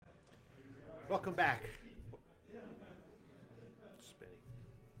Welcome back. Spinning.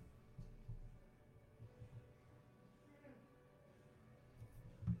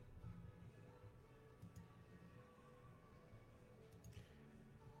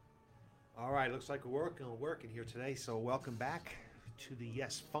 All right, looks like we're working here today. So welcome back to the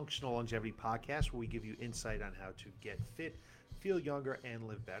Yes Functional Longevity Podcast, where we give you insight on how to get fit, feel younger, and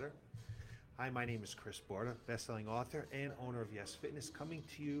live better. Hi, my name is Chris Borda, best-selling author and owner of Yes Fitness, coming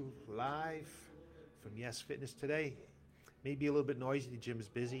to you live from Yes Fitness today. Maybe a little bit noisy. The gym is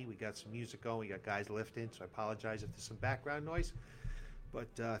busy. We got some music going. We got guys lifting, so I apologize if there's some background noise. But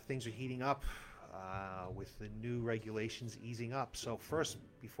things are heating up with the new regulations easing up. So first,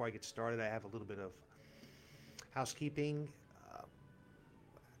 before I get started, I have a little bit of housekeeping.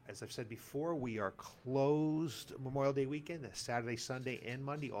 As I've said before, we are closed Memorial Day weekend, Saturday, Sunday, and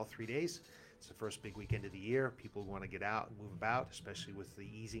Monday, all 3 days. It's the first big weekend of the year. People want to get out and move about, especially with the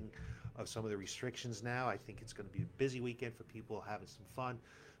easing of some of the restrictions now. I think it's going to be a busy weekend for people having some fun.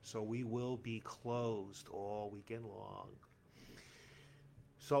 So we will be closed all weekend long.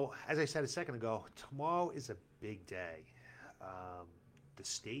 So as I said a second ago, tomorrow is a big day. The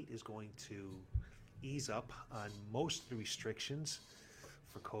state is going to ease up on most of the restrictions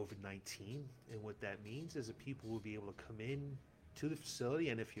for COVID-19. And what that means is that people will be able to come in to the facility,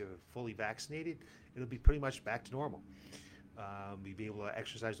 and if you're fully vaccinated, it'll be pretty much back to normal. We'll be able to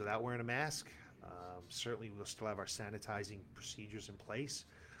exercise without wearing a mask. Certainly we'll still have our sanitizing procedures in place,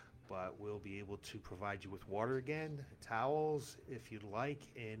 but we'll be able to provide you with water again, towels if you'd like,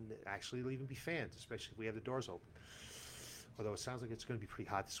 and actually it'll even be fans, especially if we have the doors open. Although it sounds like it's going to be pretty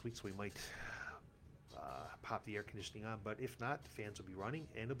hot this week, so we might pop the air conditioning on, but if not, the fans will be running,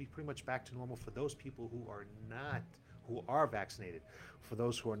 and it'll be pretty much back to normal for those people who are vaccinated. For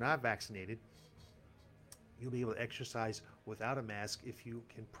those who are not vaccinated, you'll be able to exercise without a mask if you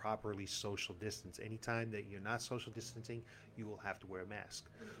can properly social distance. Anytime that you're not social distancing, you will have to wear a mask.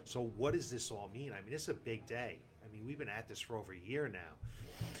 So what does this all mean? I mean, it's a big day. I mean, we've been at this for over a year now,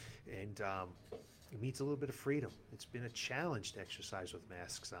 and it means a little bit of freedom. It's been a challenge to exercise with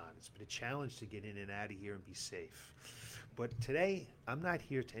masks on. It's been a challenge to get in and out of here and be safe. But today, I'm not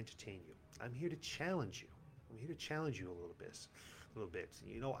here to entertain you. I'm here to challenge you. I'm here to challenge you a little bit.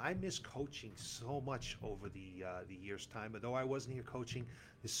 You know, I miss coaching so much over the year's time. Although I wasn't here coaching,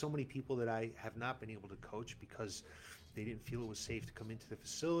 there's so many people that I have not been able to coach because they didn't feel it was safe to come into the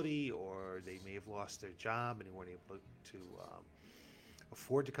facility, or they may have lost their job and they weren't able to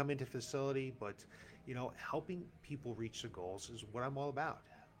afford to come into the facility. But, you know, helping people reach their goals is what I'm all about.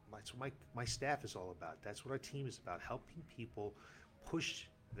 That's what my staff is all about. That's what our team is about, helping people push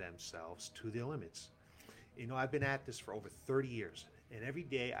themselves to their limits. You know, I've been at this for over 30 years, and every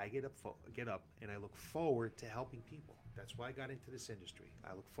day I get up and I look forward to helping people. That's why I got into this industry.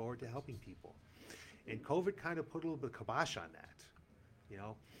 I look forward to helping people. And COVID kind of put a little bit of kibosh on that, you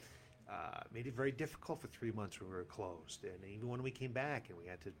know. Made it very difficult for 3 months when we were closed. And even when we came back and we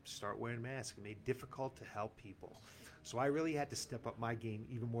had to start wearing masks, it made it difficult to help people. So I really had to step up my game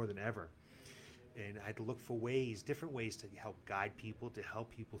even more than ever. And I had to look for different ways to help guide people, to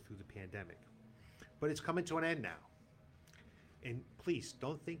help people through the pandemic. But it's coming to an end now. And please,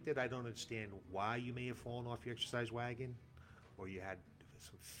 don't think that I don't understand why you may have fallen off your exercise wagon, or you had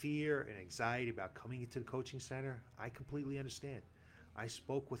some fear and anxiety about coming into the coaching center. I completely understand. I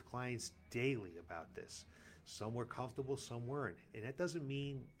spoke with clients daily about this. Some were comfortable, some weren't. And that doesn't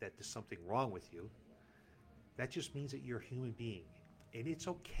mean that there's something wrong with you. That just means that you're a human being. And it's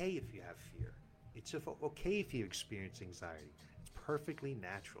okay if you have fear. It's okay if you experience anxiety. It's perfectly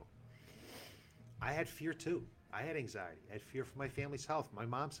natural. I had fear too. I had anxiety. I had fear for my family's health, my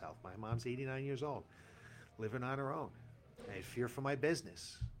mom's health. My mom's 89 years old, living on her own. I had fear for my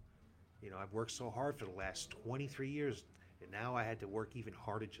business. You know, I've worked so hard for the last 23 years, and now I had to work even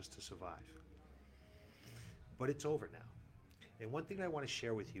harder just to survive. But it's over now. And one thing I want to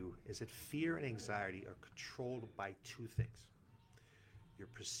share with you is that fear and anxiety are controlled by two things: your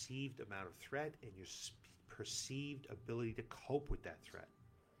perceived amount of threat and your perceived ability to cope with that threat.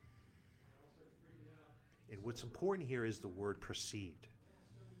 And what's important here is the word perceived.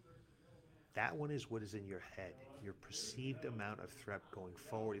 That one is what is in your head. Your perceived amount of threat going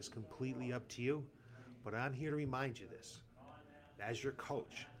forward is completely up to you. But I'm here to remind you this. As your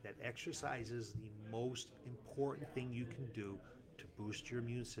coach, that exercise is the most important thing you can do to boost your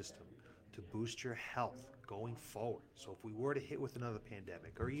immune system, to boost your health going forward. So if we were to hit with another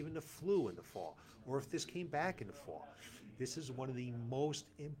pandemic, or even the flu in the fall, or if this came back in the fall, this is one of the most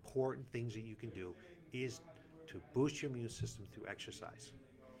important things that you can do, is to boost your immune system through exercise.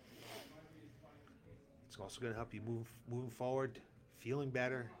 It's also going to help you moving forward, feeling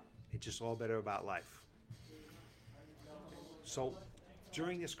better, It's just all better about life. So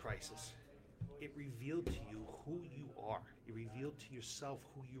during this crisis, it revealed to you who you are. It revealed to yourself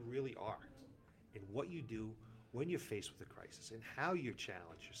who you really are and what you do when you're faced with a crisis and how you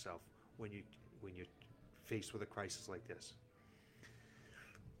challenge yourself when you're faced with a crisis like this.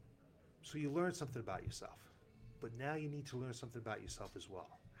 So you learn something about yourself, but now you need to learn something about yourself as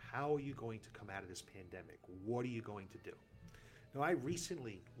well. How are you going to come out of this pandemic? What are you going to do? Now, I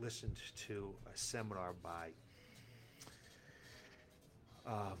recently listened to a seminar by,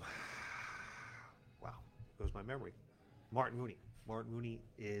 wow, goes my memory, Martin Rooney. Martin Rooney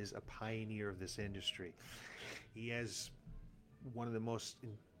is a pioneer of this industry. He has one of the most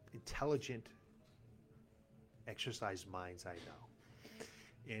intelligent exercise minds I know.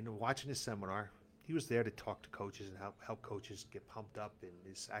 And watching this seminar, he was there to talk to coaches and help coaches get pumped up, and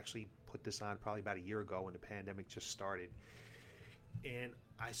he's actually put this on probably about a year ago when the pandemic just started. And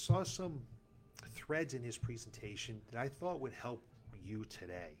I saw some threads in his presentation that I thought would help you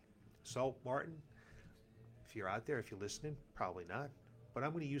today. So, Martin, if you're out there, if you're listening, probably not, but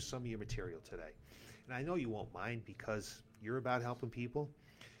I'm going to use some of your material today. And I know you won't mind because you're about helping people.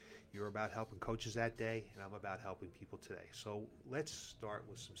 You're about helping coaches that day, and I'm about helping people today. So let's start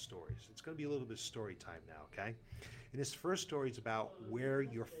with some stories. It's going to be a little bit of story time now, okay? And this first story is about where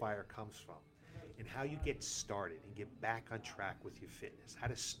your fire comes from and how you get started and get back on track with your fitness, how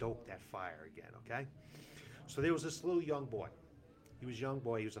to stoke that fire again, okay? So there was this little young boy. He was a young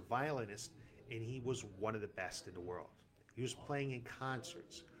boy. He was a violinist, and he was one of the best in the world. He was playing in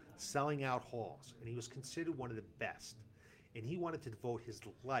concerts, selling out halls, and he was considered one of the best. And he wanted to devote his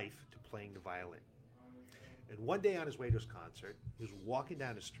life to playing the violin. And one day on his way to his concert, he was walking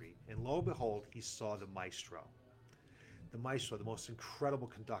down the street, and lo and behold, he saw the maestro. The maestro, the most incredible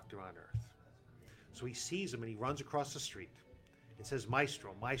conductor on earth. So he sees him and he runs across the street and says,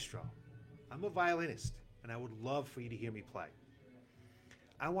 "Maestro, maestro, I'm a violinist, and I would love for you to hear me play.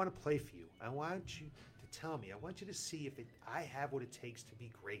 I want to play for you. I want you to tell me. I want you to see if I have what it takes to be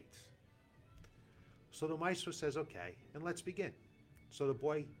great." So the maestro says, "Okay, and let's begin." So the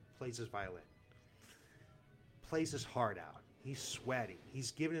boy plays his violin, plays his heart out. He's sweating.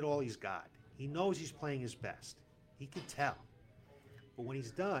 He's giving it all he's got. He knows he's playing his best. He can tell. But when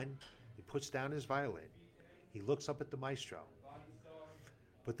he's done, he puts down his violin. He looks up at the maestro.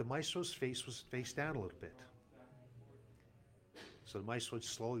 But the maestro's face was face down a little bit. So the maestro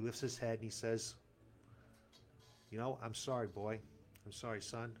slowly lifts his head and he says, "I'm sorry, boy. I'm sorry,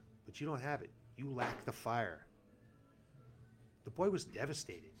 son, but you don't have it. You lack the fire." The boy was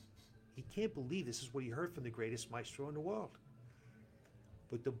devastated. He can't believe this is what he heard from the greatest maestro in the world.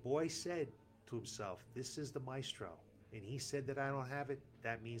 But the boy said to himself, "This is the maestro, and he said that I don't have it.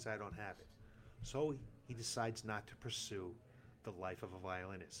 That means I don't have it." So he decides not to pursue the life of a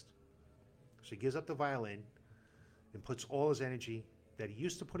violinist. So he gives up the violin and puts all his energy that he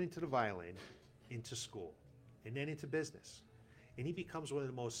used to put into the violin into school and then into business. And he becomes one of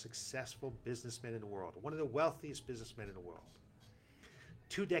the most successful businessmen in the world, one of the wealthiest businessmen in the world.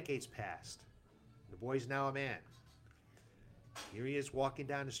 2 decades passed. The boy's now a man. Here he is walking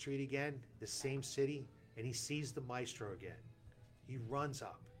down the street again, the same city, and he sees the maestro again. He runs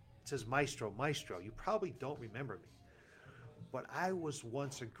up. It says, "Maestro, maestro, you probably don't remember me, but I was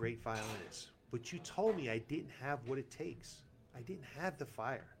once a great violinist. But you told me I didn't have what it takes. I didn't have the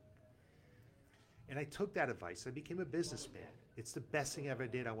fire. And I took that advice. I became a businessman. It's the best thing I ever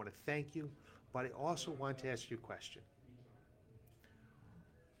did. I want to thank you, but I also want to ask you a question.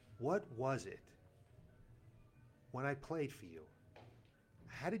 What was it when I played for you?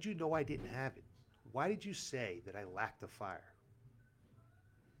 How did you know I didn't have it? Why did you say that I lacked the fire?"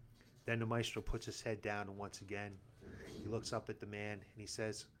 Then the maestro puts his head down, and once again, he looks up at the man and he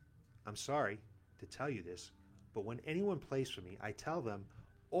says, "I'm sorry to tell you this, but when anyone plays for me, I tell them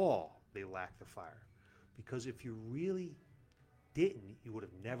all they lack the fire. Because if you really didn't, you would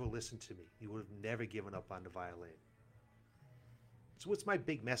have never listened to me. You would have never given up on the violin." So what's my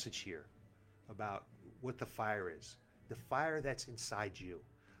big message here about what the fire is? The fire that's inside you.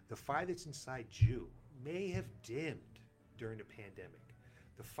 The fire that's inside you may have dimmed during the pandemic.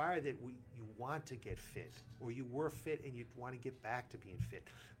 The fire that you want to get fit, or you were fit and you want to get back to being fit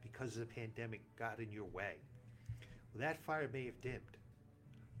because the pandemic got in your way. Well, that fire may have dimmed,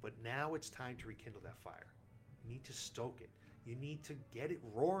 but now it's time to rekindle that fire. You need to stoke it. You need to get it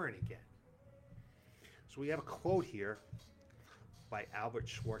roaring again. So we have a quote here by Albert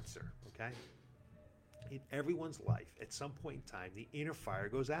Schweitzer, okay? In everyone's life, at some point in time, the inner fire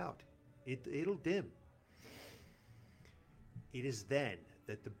goes out. It'll dim. It is then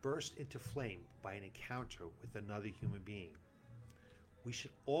that the burst into flame by an encounter with another human being. We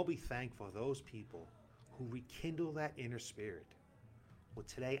should all be thankful for those people who rekindle that inner spirit. Well,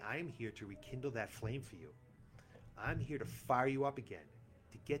 today I am here to rekindle that flame for you. I'm here to fire you up again,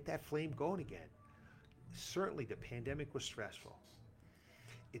 to get that flame going again. Certainly the pandemic was stressful.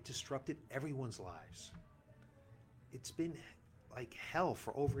 It disrupted everyone's lives. It's been like hell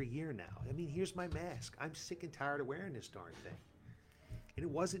for over a year now. I mean, here's my mask. I'm sick and tired of wearing this darn thing. And it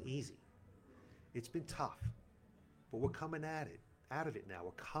wasn't easy. It's been tough. But we're coming out of it now.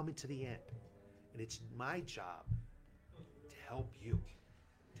 We're coming to the end. And it's my job to help you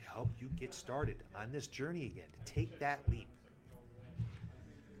get started on this journey again, to take that leap.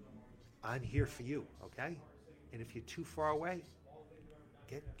 I'm here for you, okay? And if you're too far away,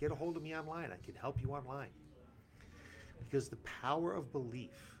 get a hold of me online. I can help you online. Because the power of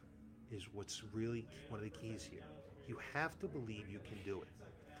belief is what's really one of the keys here. You have to believe you can do it.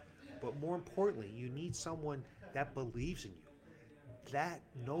 But more importantly, you need someone that believes in you, that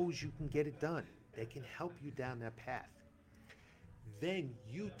knows you can get it done, that can help you down that path. Then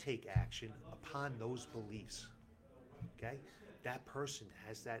you take action upon those beliefs, okay? That person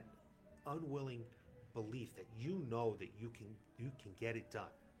has that unwilling belief that you know that you can get it done.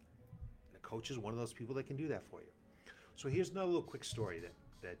 And a coach is one of those people that can do that for you. So here's another little quick story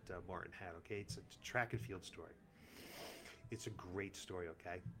that Martin had, okay? It's a track and field story. It's a great story,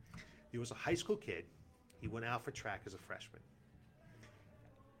 okay? There was a high school kid. He went out for track as a freshman.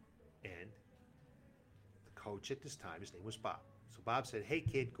 And the coach at this time, his name was Bob. So Bob said, hey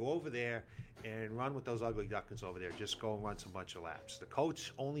kid, go over there and run with those ugly ducklings over there. Just go and run some bunch of laps. The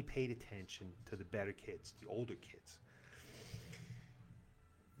coach only paid attention to the better kids, the older kids.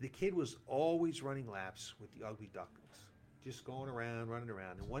 The kid was always running laps with the ugly ducklings, just going around, running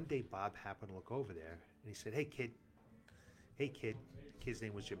around. And one day Bob happened to look over there and he said, hey kid. The kid's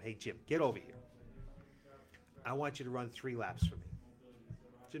name was Jim. Hey Jim, get over here. I want you to run 3 laps for me.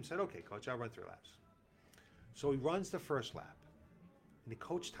 Jim said, okay coach, I'll run 3 laps. So he runs the first lap. And the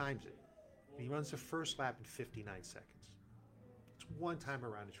coach times it. And he runs the first lap in 59 seconds. It's one time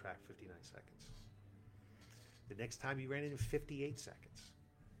around the track, 59 seconds. The next time he ran it in 58 seconds.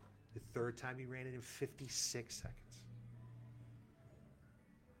 The third time he ran it in 56 seconds.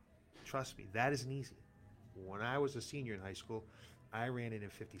 Trust me, that isn't easy. When I was a senior in high school, I ran it in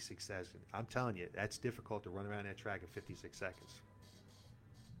 56 seconds. I'm telling you, that's difficult to run around that track in 56 seconds.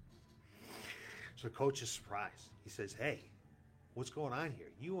 So the coach is surprised. He says, hey, what's going on here?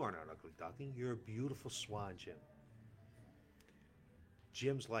 You aren't an ugly duckling. You're a beautiful swan, Jim.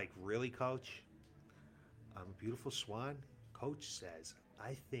 Jim's like, really, coach? I'm a beautiful swan? Coach says,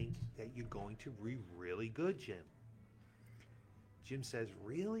 I think that you're going to be really good, Jim. Jim says,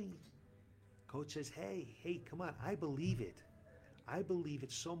 really? Coach says, hey, come on. I believe it. I believe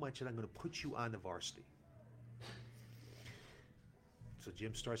it so much that I'm going to put you on the varsity. So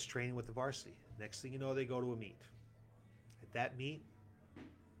Jim starts training with the varsity. Next thing you know, they go to a meet. At that meet,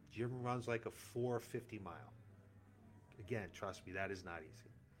 Jim runs like a 4:50 mile. Again, trust me, that is not easy.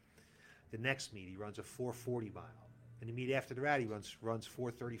 The next meet, he runs a 4:40 mile. And the meet after that, he runs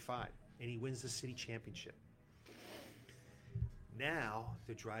 4:35. And he wins the city championship. Now,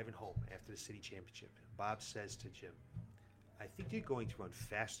 they're driving home after the city championship. Bob says to Jim, I think you're going to run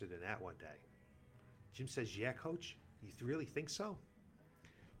faster than that one day. Jim says, yeah, coach? You really think so?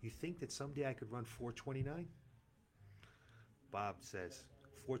 You think that someday I could run 4:29? Bob says,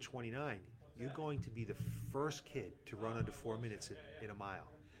 4:29? You're going to be the first kid to run under 4 minutes in a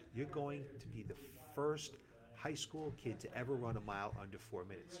mile. You're going to be the first high school kid to ever run a mile under 4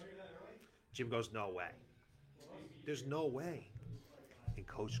 minutes. Jim goes, no way. There's no way. And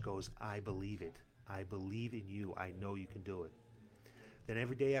coach goes, I believe it. I believe in you. I know you can do it. Then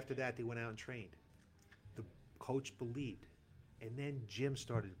every day after that, they went out and trained. The coach believed. And then Jim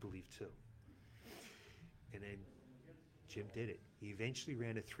started to believe too. And then Jim did it. He eventually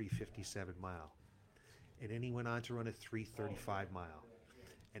ran a 3:57 mile. And then he went on to run a 3:35 mile.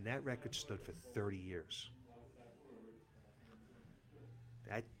 And that record stood for 30 years.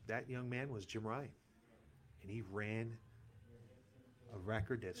 That young man was Jim Ryan. And he ran a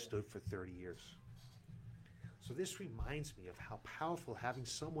record that stood for 30 years. So this reminds me of how powerful having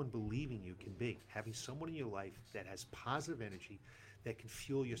someone believing you can be. Having someone in your life that has positive energy that can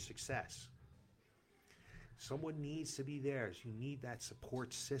fuel your success. Someone needs to be there. You need that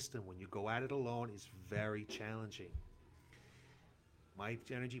support system. When you go at it alone, it's very challenging. My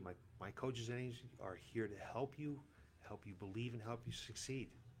energy, my coach's energy are here to help you believe and help you succeed.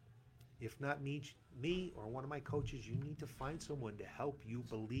 If not me or one of my coaches, you need to find someone to help you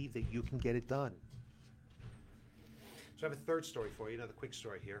believe that you can get it done. So I have a third story for you, another quick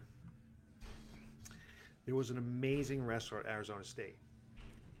story here. There was an amazing wrestler at Arizona State.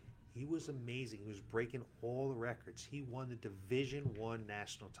 He was amazing. He was breaking all the records. He won the Division One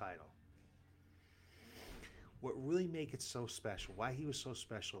national title. What really made it so special, why he was so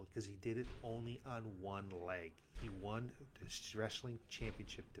special, because he did it only on one leg. He won the wrestling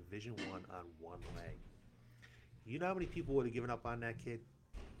championship Division One on one leg. You know how many people would have given up on that kid?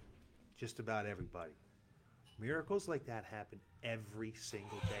 Just about everybody. Miracles like that happen every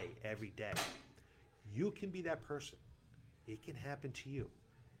single day, every day. You can be that person. It can happen to you.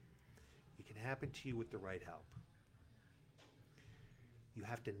 It can happen to you with the right help. You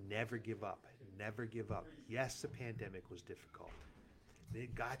have to never give up. Never give up. Yes, the pandemic was difficult.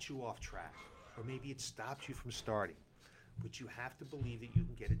 It got you off track. Or maybe it stopped you from starting. But you have to believe that you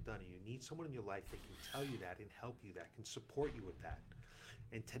can get it done. And you need someone in your life that can tell you that and help you, that can support you with that.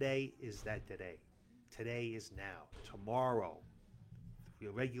 And today is that day. Today is now. Tomorrow,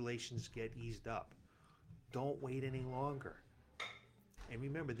 your regulations get eased up. Don't wait any longer. And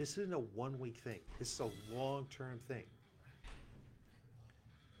remember, this isn't a one-week thing. This is a long-term thing.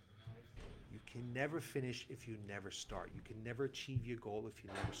 You can never finish if you never start. You can never achieve your goal if you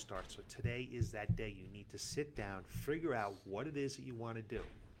never start. So today is that day. You need to sit down, figure out what it is that you want to do.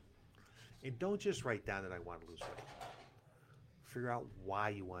 And don't just write down that I want to lose weight. Figure out why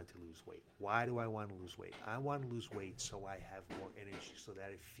you want to lose weight. Why do I want to lose weight? I want to lose weight so I have more energy, so that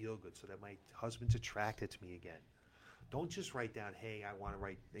I feel good, so that my husband's attracted to me again. Don't just write down, hey, I want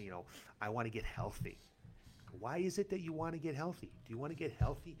to get healthy. Why is it that you want to get healthy? Do you want to get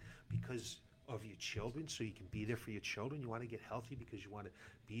healthy because of your children, so you can be there for your children? You want to get healthy because you want to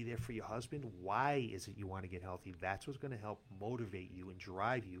be there for your husband? Why is it you want to get healthy? That's what's going to help motivate you and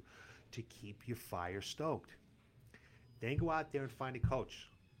drive you to keep your fire stoked. Then go out there and find a coach.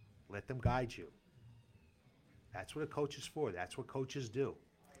 Let them guide you. That's what a coach is for. That's what coaches do.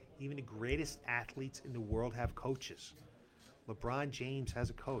 Even the greatest athletes in the world have coaches. LeBron James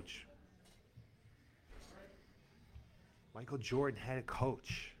has a coach. Michael Jordan had a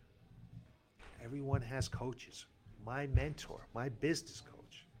coach. Everyone has coaches. My mentor, my business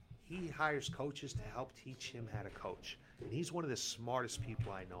coach, he hires coaches to help teach him how to coach. And he's one of the smartest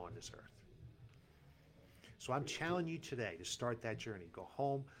people I know on this earth. So I'm challenging you today to start that journey. Go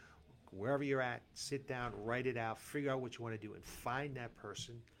home, wherever you're at, sit down, write it out, figure out what you want to do, and find that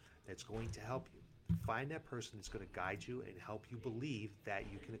person that's going to help you. Find that person that's going to guide you and help you believe that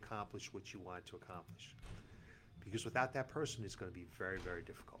you can accomplish what you want to accomplish. Because without that person, it's going to be very, very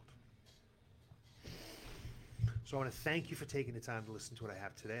difficult. So I want to thank you for taking the time to listen to what I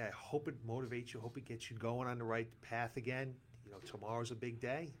have today. I hope it motivates you. I hope it gets you going on the right path again. Tomorrow's a big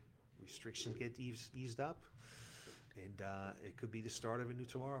day. Restrictions get eased up. And it could be the start of a new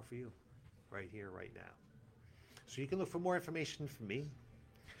tomorrow for you, right here, right now. So you can look for more information from me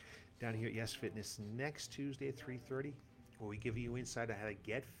down here at Yes Fitness next Tuesday at 3:30, where we give you insight on how to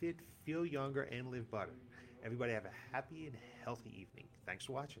get fit, feel younger, and live better. Everybody have a happy and healthy evening. Thanks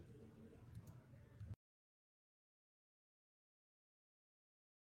for watching.